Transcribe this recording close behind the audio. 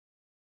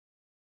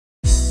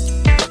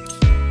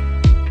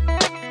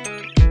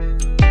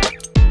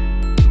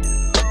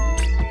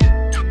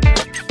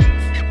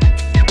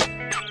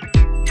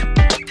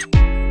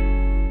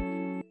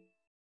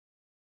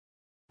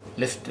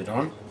lift it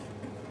on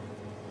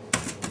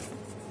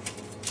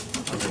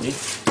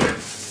underneath,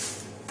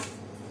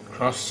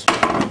 cross,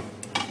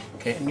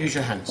 okay, and use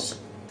your hands.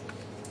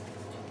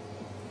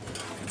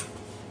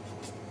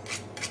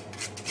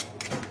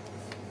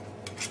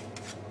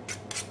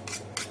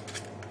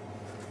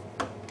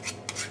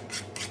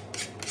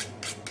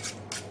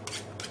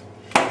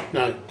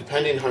 Now,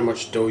 depending on how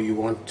much dough you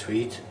want to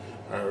eat,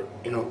 or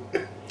you know,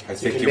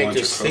 you can make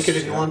this thicker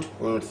if you want,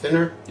 or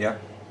thinner. Yeah.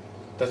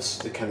 That's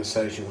the kind of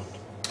size you want.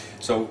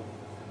 So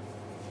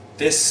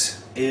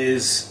this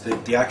is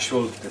the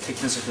actual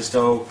thickness of this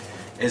dough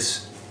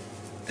is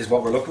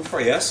what we're looking for.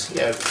 Yes.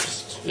 Yeah.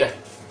 Yeah.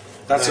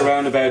 That's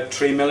around about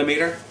 3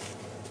 millimeter.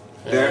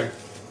 There.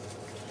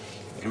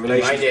 In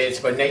relation. My day, it's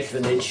about 1/8 of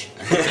an inch.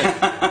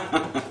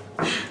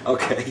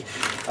 Okay.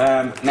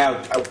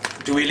 Now,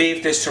 do we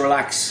leave this to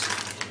relax?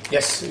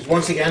 Yes.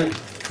 Once again,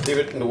 leave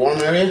it in the warm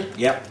area.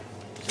 Yep.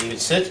 Leave it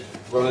sit.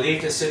 We're going to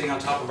leave this sitting on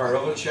top of our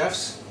oven,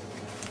 chefs,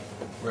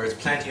 where there's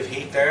plenty of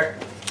heat there.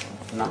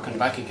 Knocking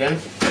back again.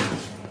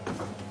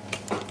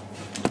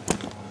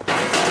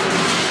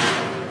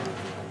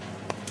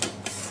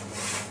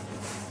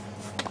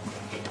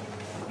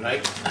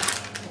 Right.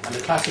 And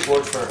the classic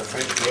word for a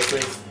French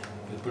bakery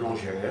is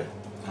boulangerie.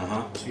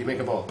 So you make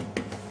a ball.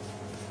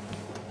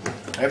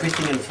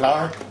 Everything in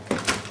flour,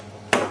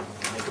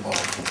 make a ball.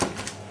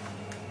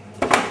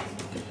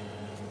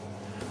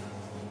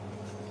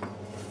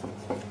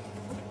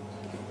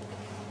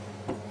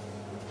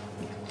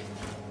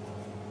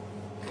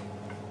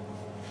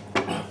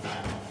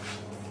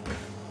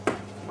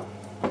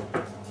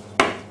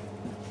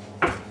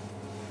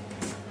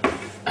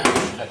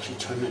 Actually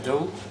turn the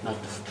dough, not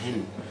the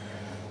pin.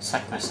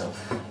 Sack myself.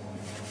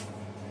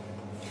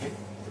 Okay,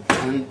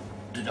 turn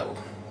the dough.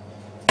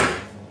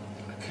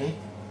 Okay,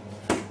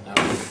 now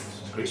this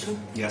is the grease one.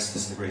 Yes,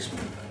 this is the grease one.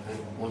 And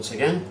once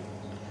again,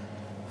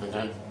 and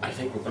then I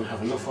think we're going to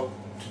have enough up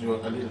to do a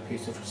little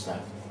piece of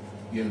staff.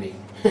 You and me.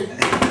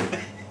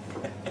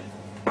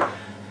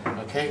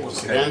 Okay,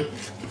 once again,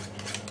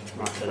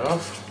 mark it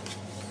off.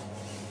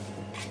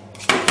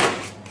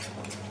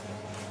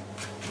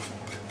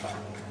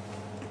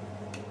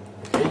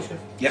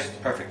 Yep,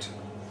 perfect.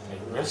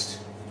 Take the rest,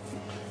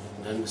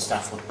 and then the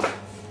staff one.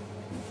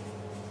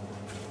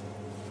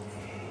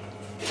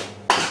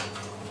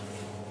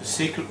 The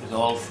secret with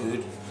all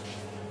food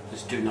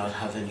is do not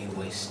have any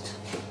waste.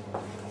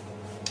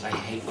 I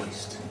hate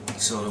waste.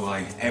 So do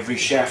I. Every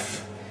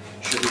chef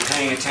should be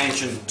paying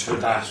attention to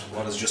that,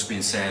 what has just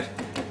been said.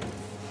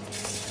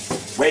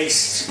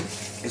 Waste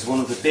is one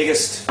of the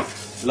biggest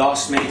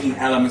loss-making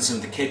elements in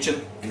the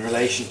kitchen in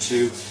relation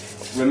to,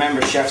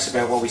 remember chefs,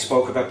 about what we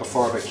spoke about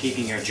before about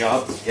keeping your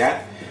job,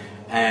 yeah?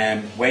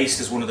 Waste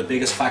is one of the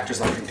biggest factors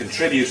that can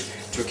contribute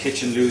to a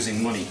kitchen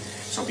losing money.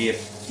 So be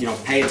it, you know,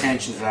 pay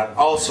attention to that.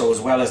 Also, as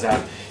well as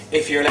that,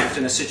 if you're left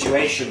in a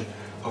situation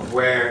of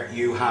where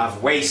you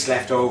have waste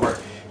left over,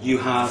 you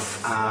have,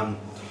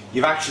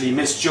 you've actually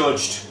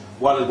misjudged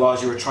what it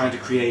was you were trying to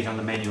create on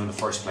the menu in the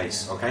first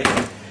place, okay?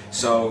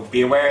 So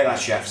be aware of that,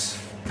 chefs.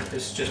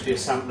 This will just be a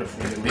sampler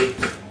for you and me,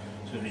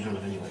 so we don't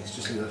have any waste.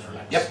 Just leave it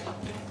relax. Yep.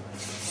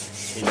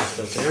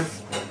 Stuff there.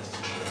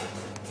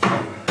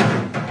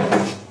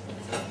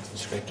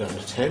 Scrape down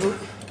the table.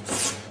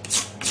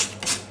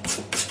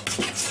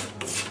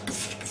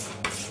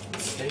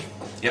 Okay.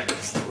 Yep.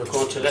 We're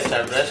going to let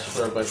that rest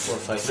for about 4 or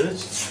 5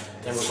 minutes.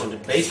 Then we're going to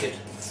bake it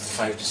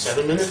 5 to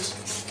 7 minutes.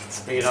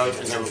 Bring it out,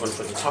 and then we're going to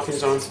put the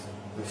toppings on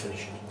and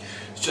finish it.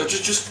 So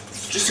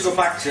just to go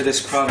back to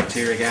this product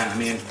here again. I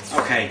mean,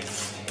 okay,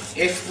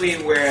 if we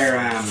were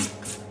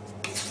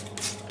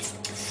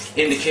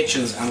in the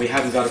kitchens and we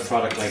hadn't got a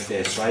product like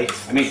this, right?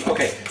 I mean,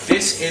 okay,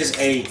 this is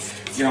a,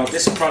 you know,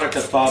 this product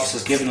that Bob's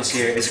has given us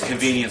here is a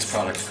convenience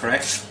product,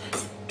 correct?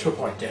 To a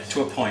point, yes.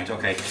 To a point,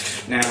 okay.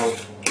 Now,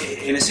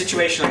 in a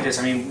situation like this,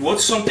 I mean,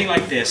 would something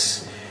like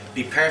this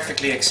be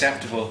perfectly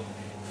acceptable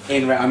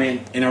in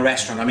a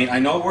restaurant? I mean, I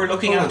know we're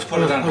looking at to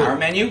put it on our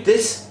menu.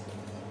 This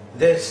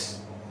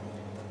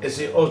is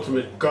the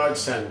ultimate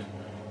godsend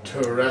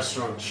to a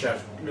restaurant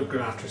chef looking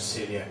after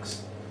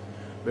celiacs,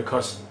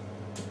 because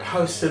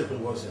how simple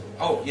was it?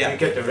 Oh, yeah. You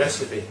get the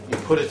recipe, you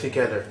put it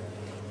together,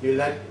 you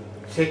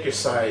take your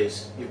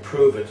size, you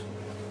prove it,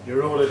 you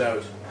roll it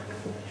out.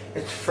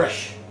 It's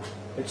fresh,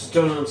 it's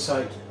done on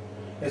site,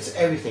 it's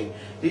everything.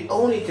 The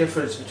only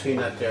difference between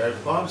that there,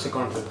 Bob's have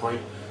gone to the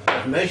point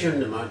of measuring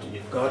the amount that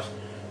you've got.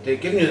 They've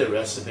given you the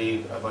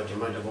recipe about the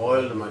amount of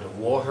oil, the amount of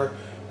water,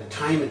 the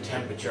time and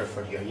temperature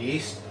for your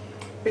yeast.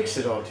 Mix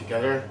it all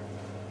together.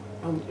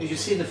 You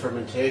see the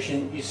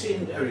fermentation, you see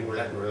everything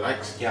letting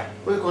relax. Yeah.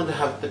 We're going to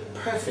have the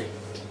perfect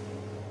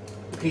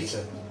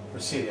pizza for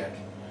celiac.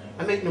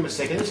 And make no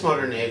mistake, in this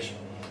modern age,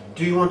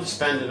 do you want to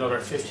spend another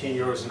 15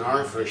 euros an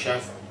hour for a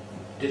chef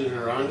diddling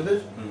around with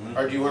it? Mm-hmm.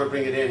 Or do you want to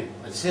bring it in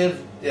and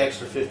save the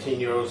extra 15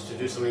 euros to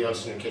do something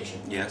else in your kitchen?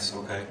 Yes,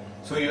 okay.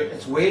 So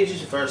it's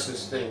wages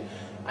versus thing,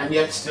 and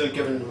yet still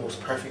giving the most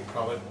perfect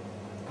product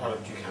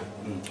product you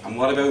can. And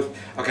what about,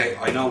 okay,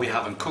 I know we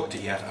haven't cooked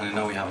it yet, and I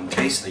know we haven't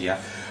tasted it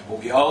yet, but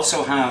we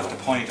also have the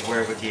point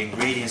where with the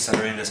ingredients that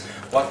are in this,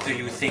 what do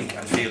you think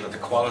and feel that the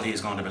quality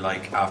is going to be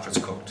like after it's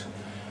cooked?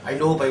 I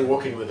know by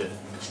working with it,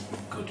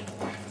 good.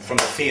 From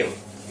the feel?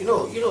 You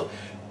know,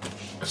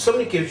 if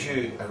somebody gives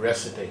you a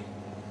recipe,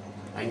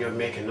 and you're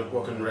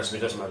working on a recipe,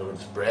 doesn't matter whether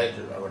it's bread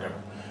or whatever,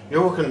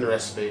 you're working on a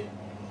recipe,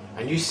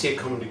 and you see it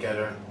coming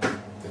together,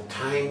 the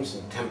times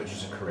and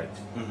temperatures are correct,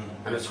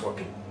 and it's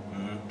working.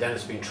 Then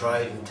it's been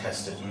tried and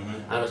tested,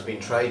 and if it's been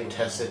tried and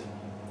tested,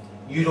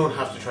 you don't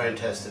have to try and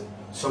test it.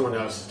 Someone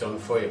else has done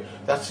it for you.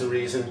 That's the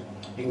reason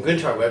you can go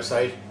into our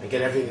website and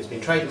get everything that's been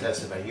tried and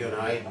tested by you and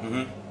I,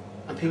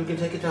 and people can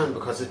take it down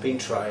because it's been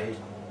tried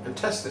and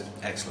tested.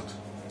 Excellent.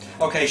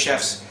 Okay,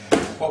 chefs,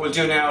 what we'll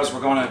do now is we're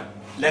going to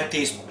let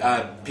these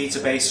pizza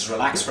bases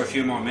relax for a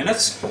few more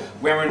minutes.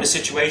 When we're in the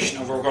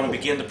situation of we're going to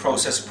begin the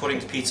process of putting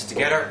the pizza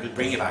together, we'll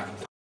bring you back.